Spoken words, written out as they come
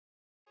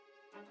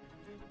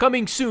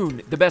Coming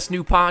soon, the best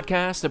new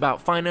podcast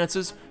about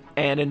finances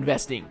and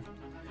investing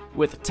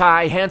with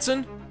Ty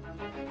Hansen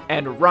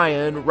and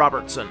Ryan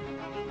Robertson.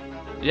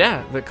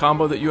 Yeah, the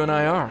combo that you and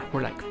I are.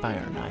 We're like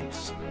fire and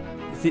ice.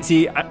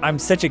 See, I'm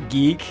such a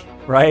geek,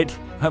 right?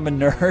 I'm a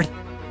nerd.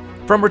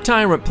 From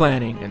retirement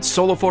planning and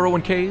solo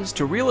 401ks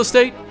to real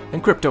estate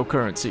and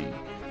cryptocurrency,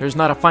 there's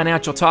not a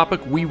financial topic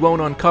we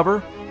won't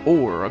uncover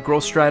or a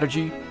growth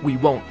strategy we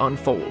won't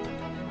unfold.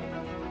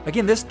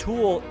 Again, this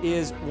tool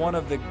is one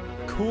of the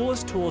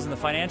coolest tools in the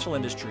financial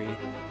industry,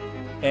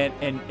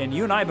 and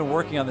you and I have been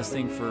working on this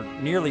thing for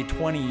nearly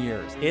 20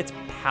 years. It's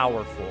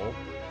powerful.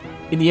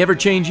 In the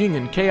ever-changing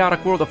and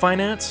chaotic world of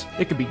finance,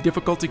 it can be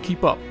difficult to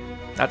keep up.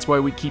 That's why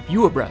we keep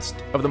you abreast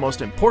of the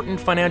most important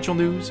financial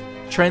news,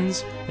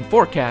 trends, and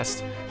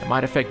forecasts that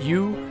might affect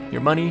you,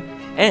 your money,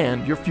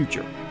 and your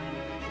future.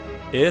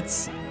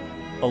 It's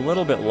a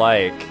little bit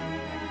like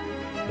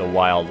the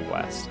Wild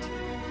West.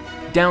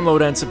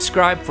 Download and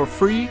subscribe for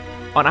free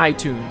on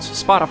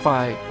iTunes,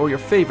 Spotify, or your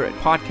favorite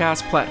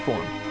podcast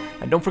platform.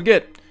 And don't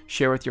forget,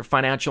 share with your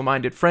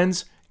financial-minded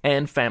friends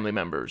and family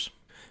members.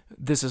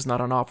 This is not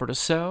an offer to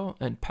sell,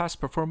 and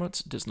past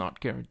performance does not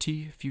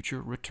guarantee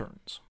future returns.